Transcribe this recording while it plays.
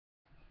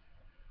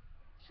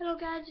Hello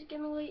guys, it's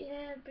Gamerly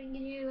here,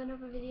 bringing you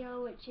another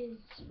video which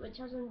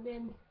hasn't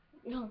been,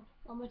 on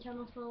my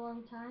channel for a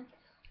long time.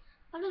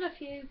 I've done a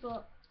few,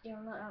 but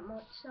not that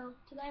much. So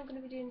today I'm going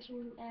to be doing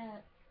some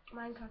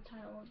Minecraft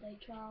title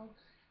update trial.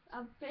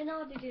 I've been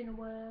already doing a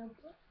world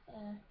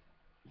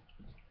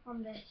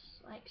on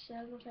this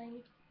server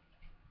thing.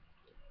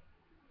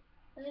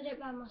 I did it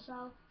by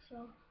myself,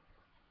 so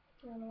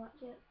if you want to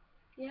watch it.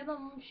 Yeah, my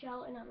mum's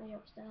shouting at me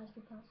upstairs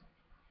because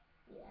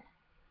yeah.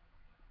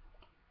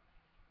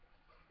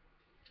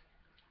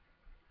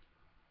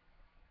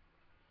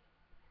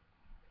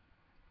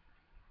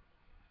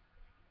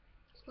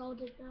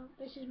 Loaded now.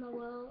 This is my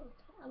world.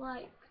 I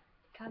like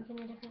camping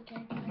in different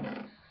caves.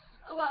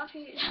 I've got a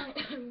few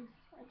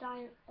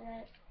diamond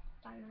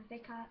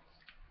pickaxe.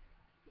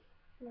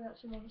 I've got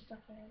some other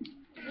stuff here.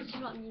 This is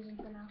what I'm using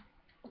for now.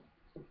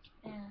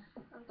 Yeah,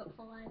 I've got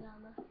full iron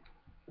armor.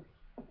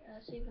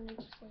 So you need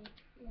to sleep.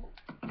 Yeah.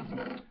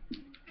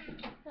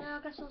 I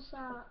guess I'll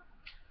start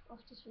off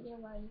this video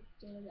by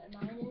doing a bit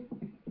of mining.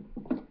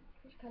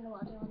 That's kind of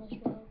what I do on this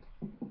world.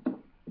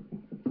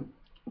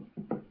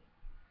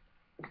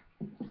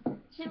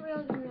 This isn't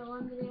really going to be a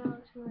long video.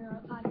 It's going to be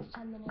like 5 to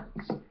 10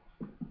 minutes.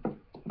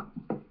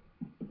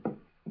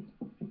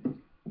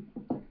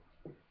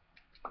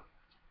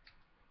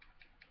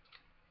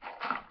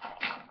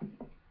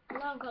 I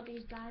know I've got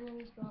these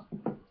diamonds, but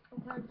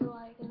I'm kind of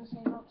going to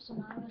save up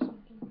some iron or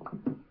something.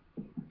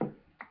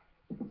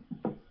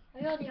 I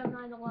already have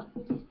 9 unlocked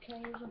with these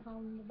caves I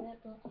found a bit,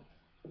 but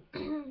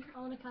I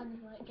want to kind of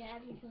get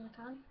everything I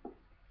can.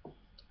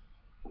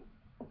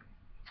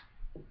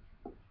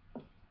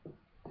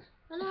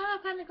 I know I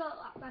kind of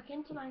got back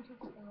into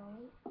Minecraft at the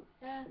moment.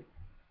 Yeah,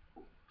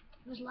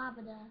 there's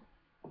lava there.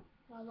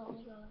 So I don't want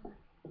to go there.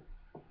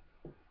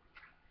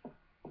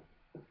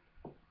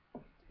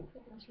 I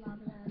think there's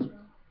lava there as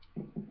well.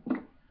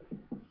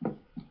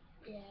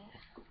 Yeah.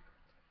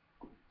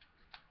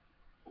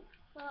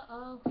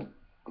 Uh-oh.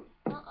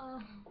 Uh-oh.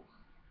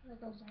 There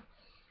goes that.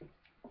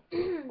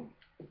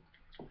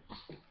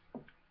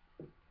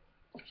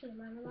 Should have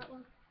remembered that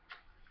one.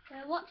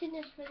 Watching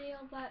this video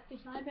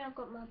beside me, I've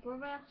got my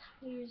brother,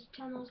 whose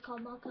channel is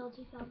called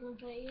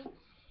Markel2013.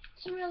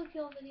 Some really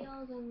cool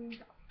videos, and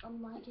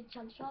I'm liking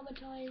Transformer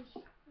toys.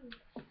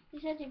 He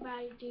says he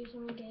might do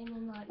some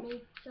gaming like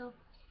me, so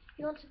if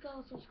you want to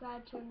go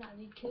subscribe to him, that'd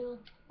be cool,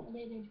 and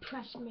it'd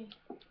impress me.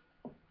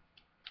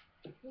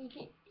 You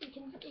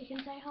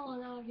can say hello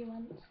now if you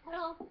want.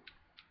 Hello,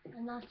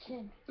 and that's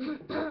him.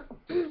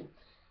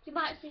 You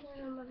might have seen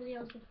him in my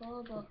videos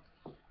before, but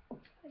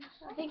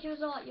I think he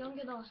was a lot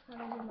younger last time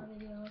he was in my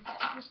videos.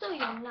 He's still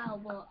young now,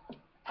 but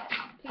I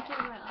think he was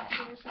right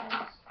after this.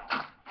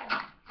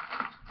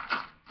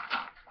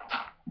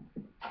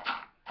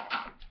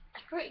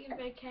 It's pretty good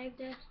big cave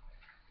this.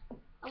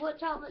 I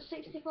worked out that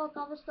 64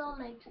 cobblestone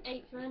makes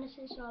 8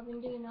 furnaces, so I've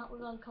been doing that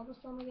with all the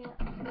cobblestone I get.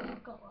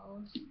 I've got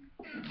loads.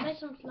 I made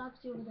some slabs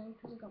the other day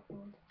because I got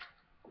bored.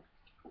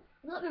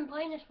 I've not been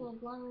playing this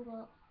world long,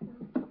 but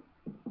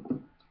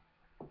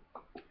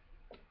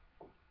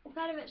I'm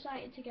kind of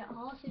excited to get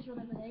horses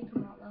whenever they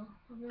come out though.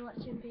 I've been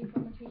watching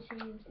people on the PC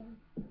use them.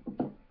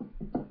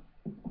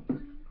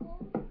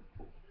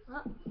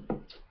 What?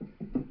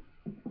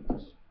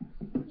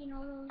 You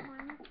know those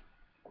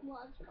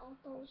what it's called,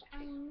 those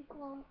iron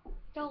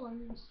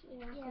golems?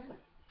 Yeah.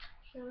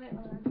 Should I make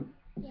one of them?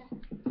 Yeah.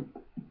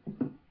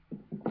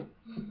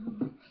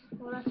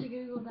 We'll have to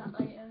Google that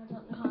later, I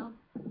don't know how.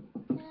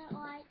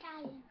 Like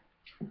iron.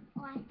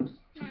 Like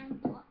 9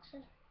 blocks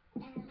of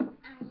iron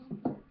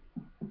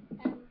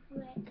and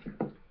brick.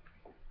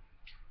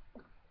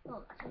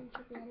 Oh, that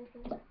should be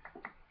anything.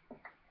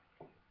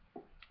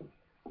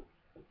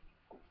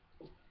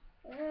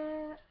 I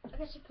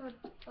guess I could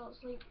go to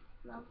sleep.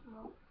 No.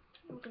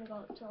 I'm gonna go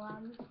to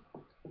land.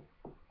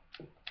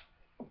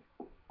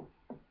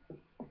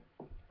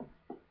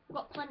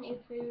 Got plenty of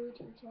food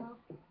as well.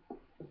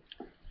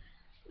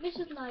 This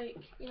is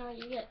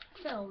you get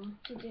film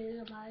to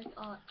do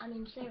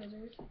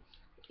series.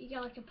 You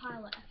get a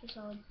pilot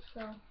episode,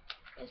 so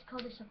it's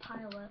called this a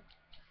pilot.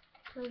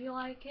 So if you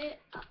like it,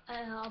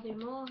 I'll do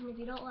more, and if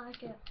you don't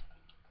like it,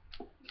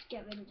 just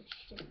get rid of this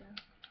shit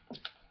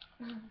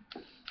now.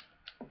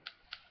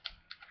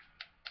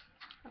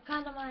 I've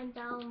kind of mined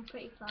down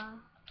pretty far.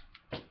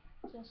 So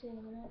I'll see in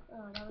a minute.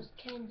 Oh, that was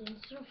Ken doing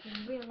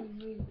something really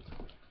rude.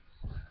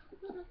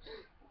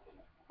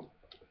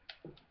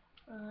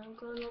 I'm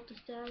going up the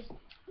stairs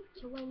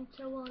to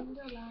Winter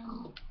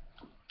Wonderland.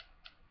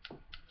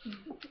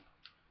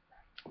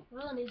 We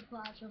don't need to put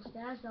actual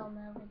stairs down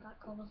there with that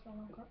cobblestone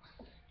I've got.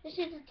 This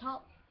is the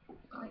top,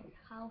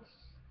 house.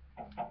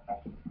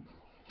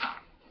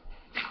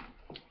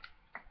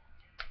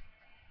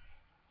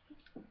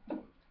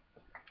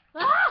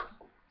 Ah!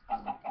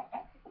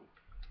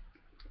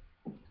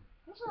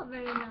 That's not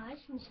very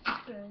nice,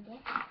 Mr. Burger.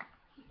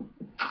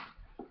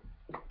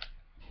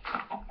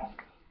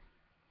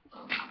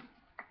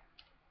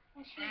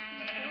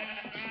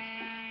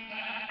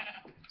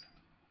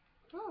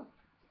 Oh,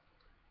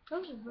 that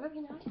was a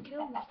very nice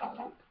kill, Mr.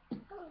 Burger.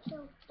 That was so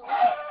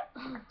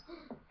dumb.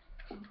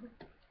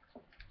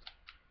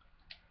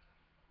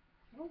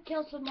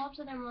 kill some mobs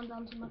and then run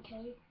down to my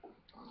cave.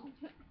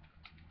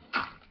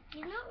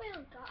 You've not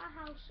really got a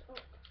house up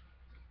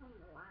on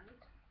the land.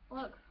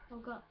 Look,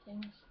 I've got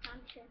things.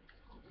 Mansion.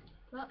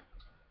 Look.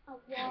 A wall.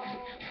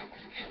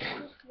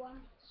 Just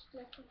one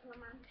split of a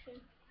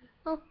mansion.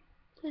 Oh,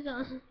 please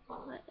don't.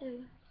 Right, there we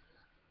go.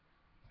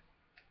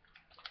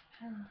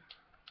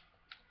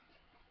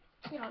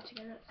 You ought to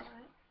get it, it's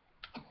alright.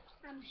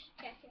 I'm just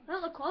checking.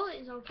 Well, the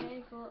quality's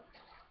okay, but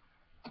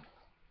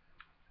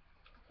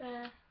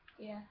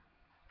yeah.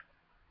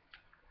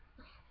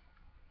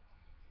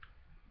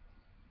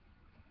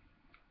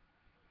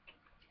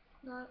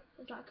 No,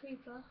 is that a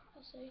creeper?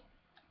 I see.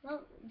 No,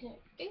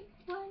 it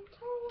went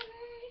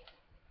away.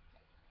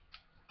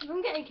 If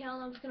I'm getting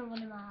killed, I'm just gonna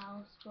run in my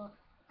house, but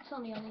it's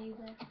only on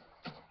easy.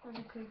 There's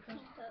a creeper.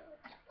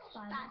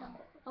 Spider.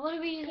 I want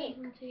to be using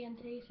some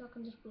TNT so I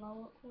can just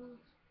blow up things.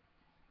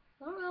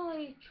 I don't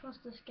really trust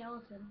the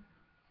skeleton,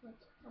 but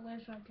I'm going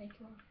to try and take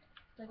him on.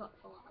 They got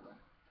full armor.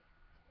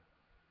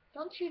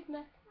 Don't shoot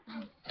me.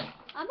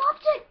 I'm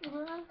optic!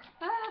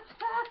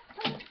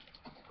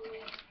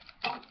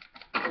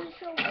 Who's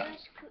your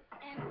worst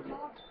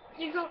mod?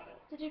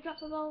 Did you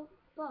drop a bow?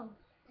 I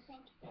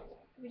think.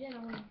 We did, I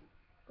want to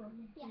go.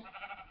 Yeah.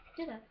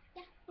 Did I?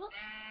 Yeah. Look.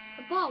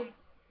 A bow!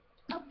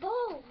 A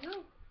bow! No.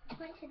 I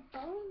thought it said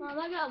bone. Well, I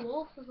might get a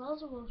wolf. There's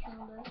loads of wolves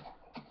around there.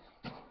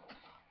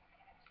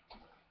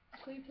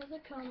 Creepers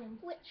are coming.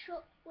 Which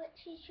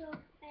is your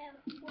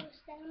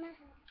worst enemy?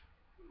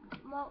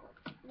 Well,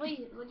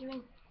 wait, what do you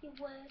mean? Your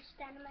worst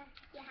enemy?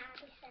 Your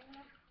hardest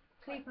enemy?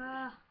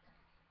 Creeper.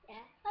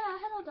 Yeah.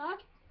 Hello dog.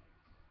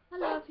 I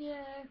love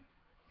you.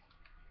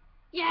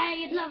 Yeah,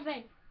 you'd love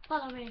me.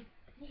 Follow me.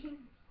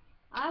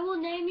 I will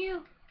name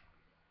you.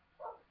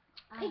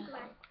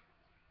 Pigman.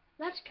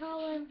 Let's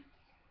call him.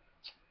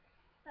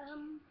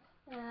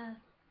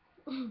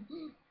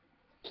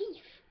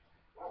 Keith.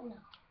 No.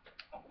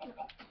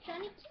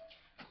 Johnny Keith.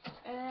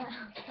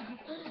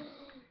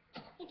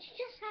 It's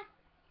just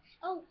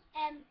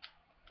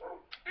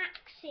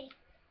Axie.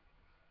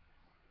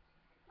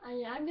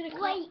 I'm gonna call.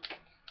 Blake.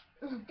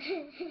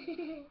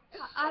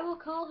 I will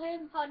call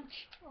him. Punch.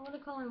 I want to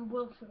call him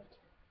Wilfred.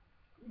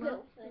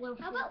 Wilfred.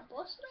 How about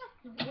Buster?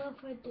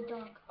 Wilfred the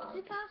dog.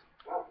 Super.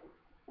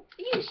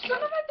 You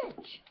son of a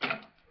bitch!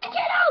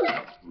 Get out!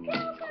 Get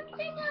out that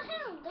thing of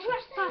hell!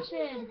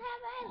 Trespassing!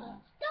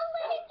 Don't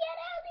let him get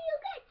out or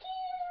you'll get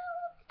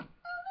killed!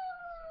 Oh no!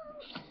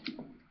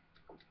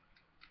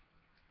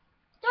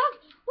 Dog!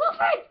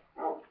 Wilfred!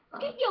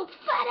 Get your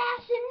fat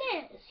ass in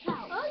this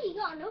house! Oh, you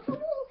got another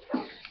wolf!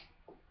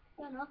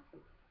 I know.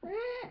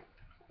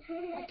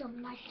 I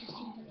don't like to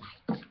see the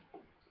light.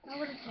 I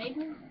would have saved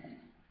him.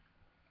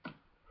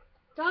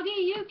 Doggy,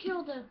 you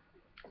killed the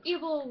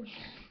evil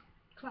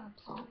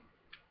crabs.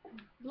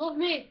 Love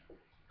me!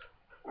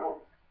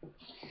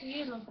 Do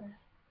you love me?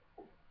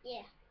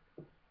 Yeah.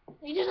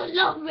 He doesn't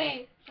love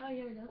me! Oh,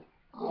 you love.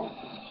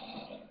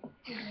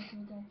 You love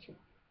me, don't you?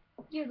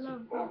 You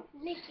love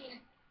me.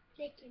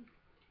 Licking.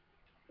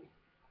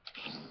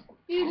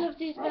 You love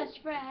his best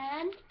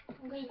friend.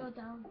 I'm gonna go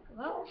down.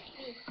 Well.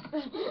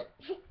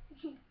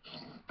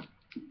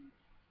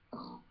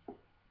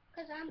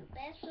 Because I'm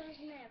best as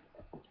never.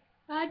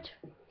 And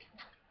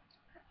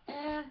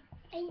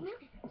 8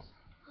 minutes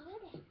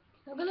already.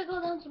 I'm gonna go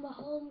down to my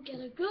home, get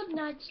a good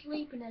night's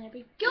sleep, and then I'll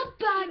be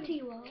goodbye to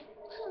you all.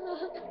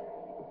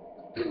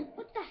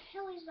 What the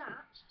hell is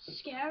that?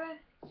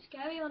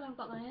 Scary when I've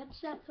got my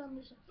headset on.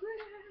 This.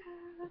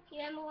 You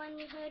remember when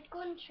you heard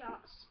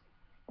gunshots?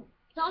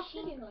 That's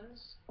Machine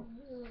guns.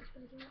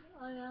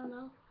 I don't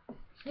know. I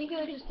think it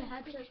was just a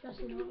headset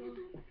messing up.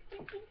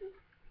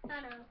 I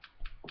know.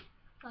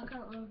 I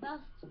can't remember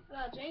that.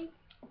 What a drink.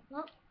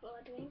 What?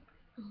 What a drink.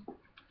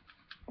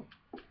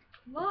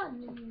 What,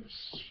 you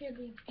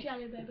silly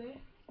jelly baby?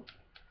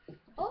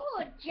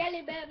 Oh,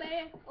 jelly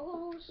baby.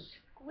 Oh,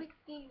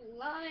 squeaky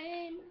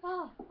line.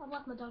 Oh, I've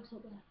left my dogs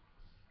up there.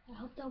 I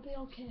hope they'll be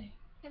okay.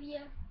 Have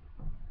you?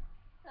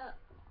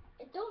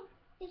 Is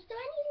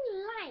there any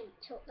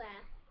light up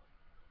there?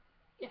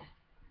 Yeah.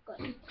 Good.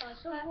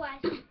 Because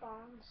otherwise it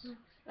spawns.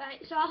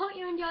 Right, so I hope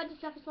you enjoyed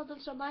this episode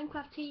of some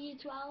Minecraft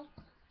TU12.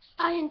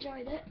 I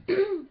enjoyed it.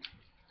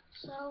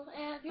 So,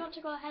 if you want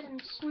to go ahead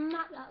and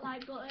smack that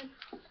like button,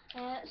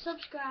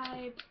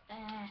 subscribe,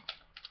 I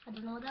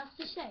don't know what else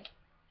to say.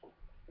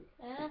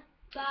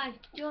 Bye.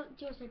 Do you want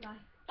to say bye?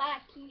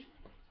 Bye, Keith.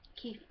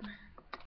 Keith.